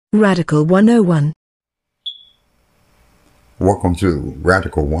Radical 101. Welcome to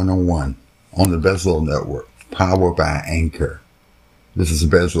Radical 101 on the Bezlo Network, powered by Anchor. This is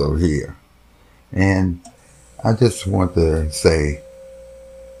Bezlo here. And I just want to say,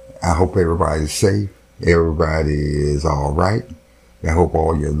 I hope everybody's safe. Everybody is all right. I hope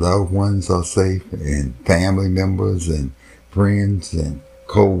all your loved ones are safe, and family members and friends and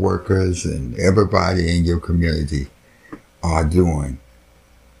co-workers and everybody in your community are doing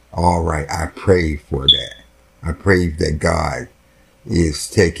all right. I pray for that. I pray that God is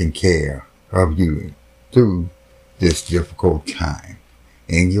taking care of you through this difficult time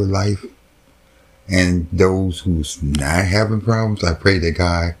in your life. And those who's not having problems, I pray that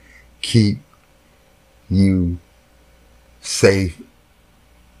God keep you safe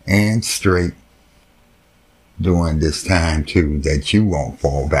and straight during this time too, that you won't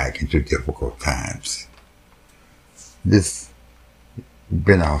fall back into difficult times. This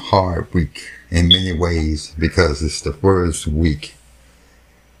been a hard week in many ways because it's the first week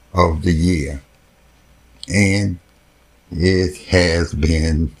of the year, and it has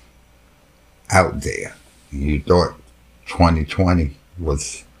been out there. You thought 2020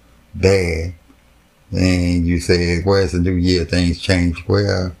 was bad, and you say, well, it's a new year, things change.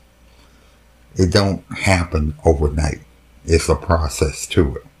 Well, it don't happen overnight. It's a process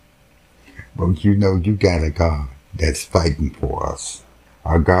to it. But you know, you got a God that's fighting for us.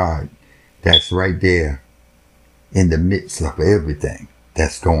 A God that's right there in the midst of everything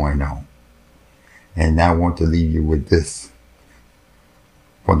that's going on. And I want to leave you with this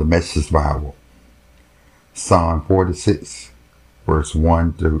from the Message Bible. Psalm 46, verse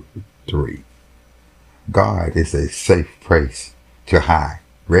 1 through 3. God is a safe place to hide,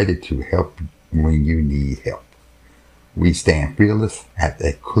 ready to help when you need help. We stand fearless at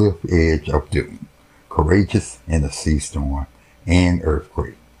the cliff edge of doom, courageous in a sea storm and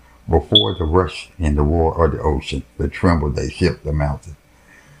earthquake. Before the rush and the roar of the ocean, the tremble that shook the mountain.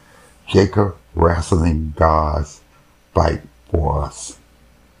 Jacob wrestling God's fight for us.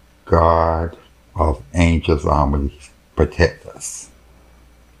 God of angels' armies protect us.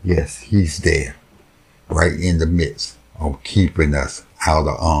 Yes, he's there, right in the midst of keeping us out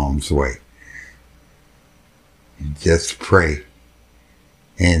of harm's way. And just pray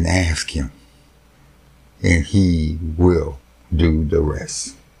and ask him, and he will do the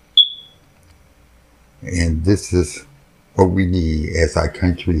rest. And this is what we need as our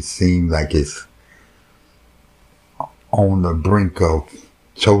country seems like it's on the brink of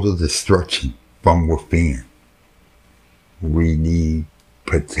total destruction from within. We need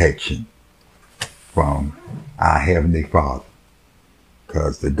protection from our Heavenly Father,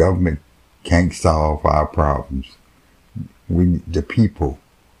 because the government can't solve our problems. The people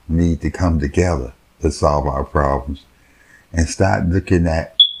need to come together to solve our problems and start looking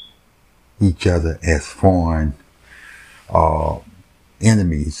at each other as foreign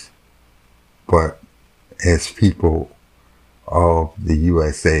enemies, but as people of the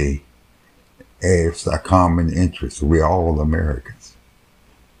USA, as a common interest. We're all Americans.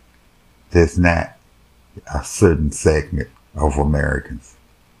 There's not a certain segment of Americans.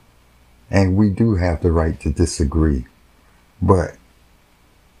 And we do have the right to disagree. But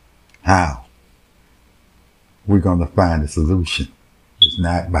how? We're going to find a solution. It's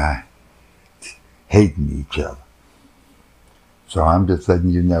not by hating each other. So I'm just letting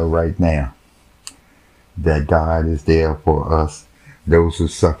you know right now that God is there for us, those who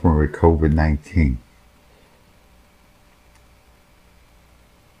suffer with COVID-19.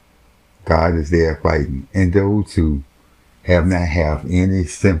 God is there fighting. And those who have not have any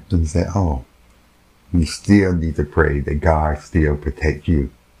symptoms at all, we still need to pray that God still protect you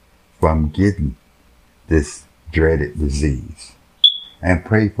from getting this dreaded disease. And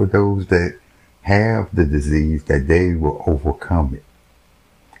pray for those that have the disease, that they will overcome it.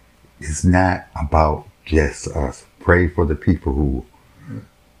 It's not about just us. Pray for the people who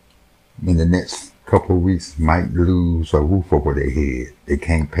in the next couple of weeks might lose a roof over their head. They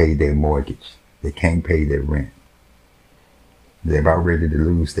can't pay their mortgage. They can't pay their rent. They're about ready to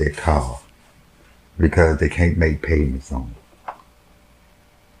lose their car because they can't make payments on it.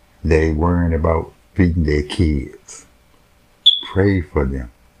 They're worrying about feeding their kids. Pray for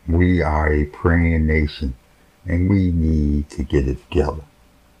them. We are a praying nation, and we need to get it together.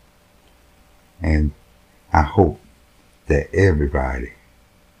 And I hope that everybody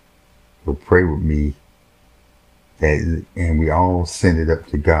will pray with me, and we all send it up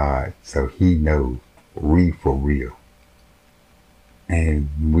to God so he knows we for real. And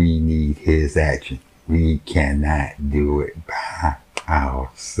we need his action. We cannot do it by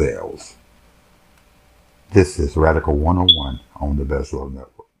ourselves. This is Radical 101 on the Bezlo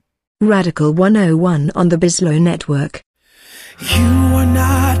Network. Radical 101 on the Bizlo Network. You are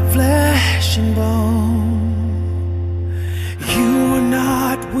not flesh and bone. You are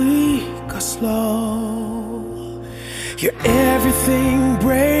not weak or slow. You're everything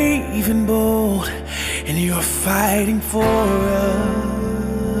brave and bold, and you're fighting for us.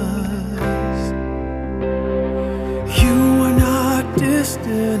 You are not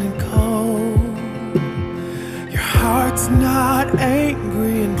distant and cold. Your heart's not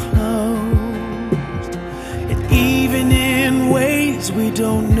angry and closed. And even in ways we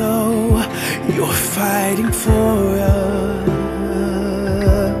don't know, you're fighting for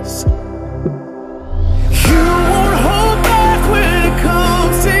us. You won't hold back when it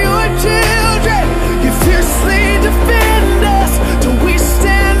comes to your children. You fiercely defend us till we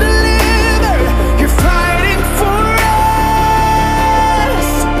stand delivered. You're fighting for us,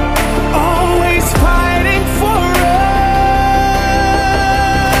 always fighting for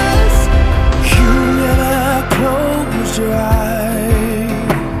us. You never closed your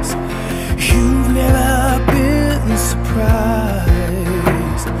eyes. You've never been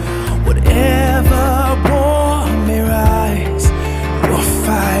surprised. Whatever war may rise, you're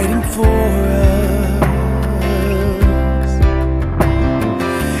fighting for us.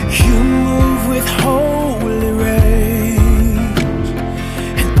 You move with holy rage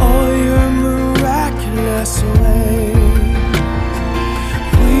and all your miraculous ways.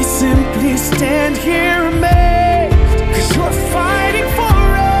 We simply stand here amazed, 'cause you're fighting for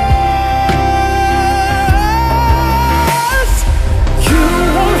us. You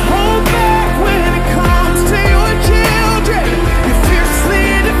won't hold back when it comes to your children. You fiercely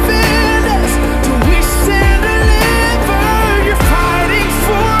defend us till we stand delivered. You're fighting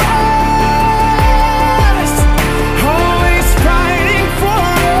for us, always fighting for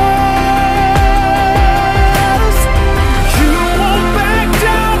us. You won't back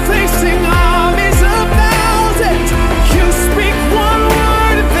down facing armies of thousands. You speak one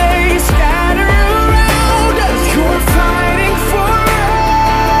word and they scatter around us. You're fighting for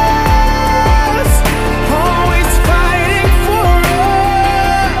us, always fighting for us.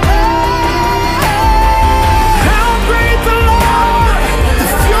 How great the Lord, the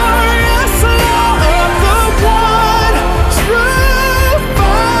furious Lord, the one true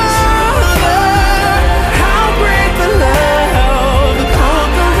Father. How great the love, the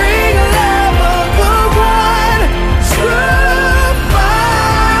conquering love of the one true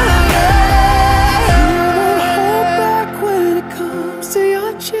Father. You won't hold back when it comes to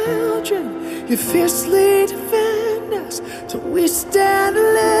your children. You fiercely defend us till we stand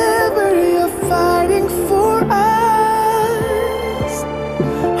delivered. You're fighting for us,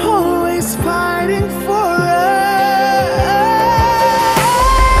 always fighting for us.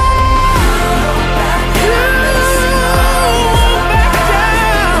 You won't back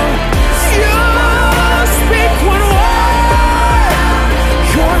down. You speak one word.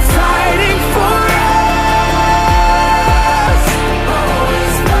 You're fighting for us,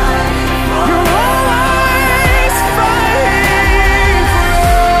 always fighting for us. You're always fighting for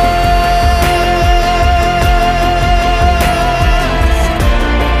us,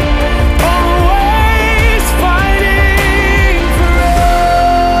 always fighting for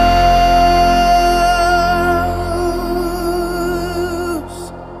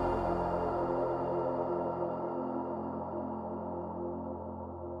us.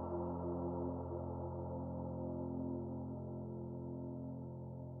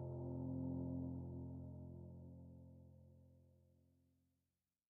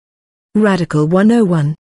 Radical 101.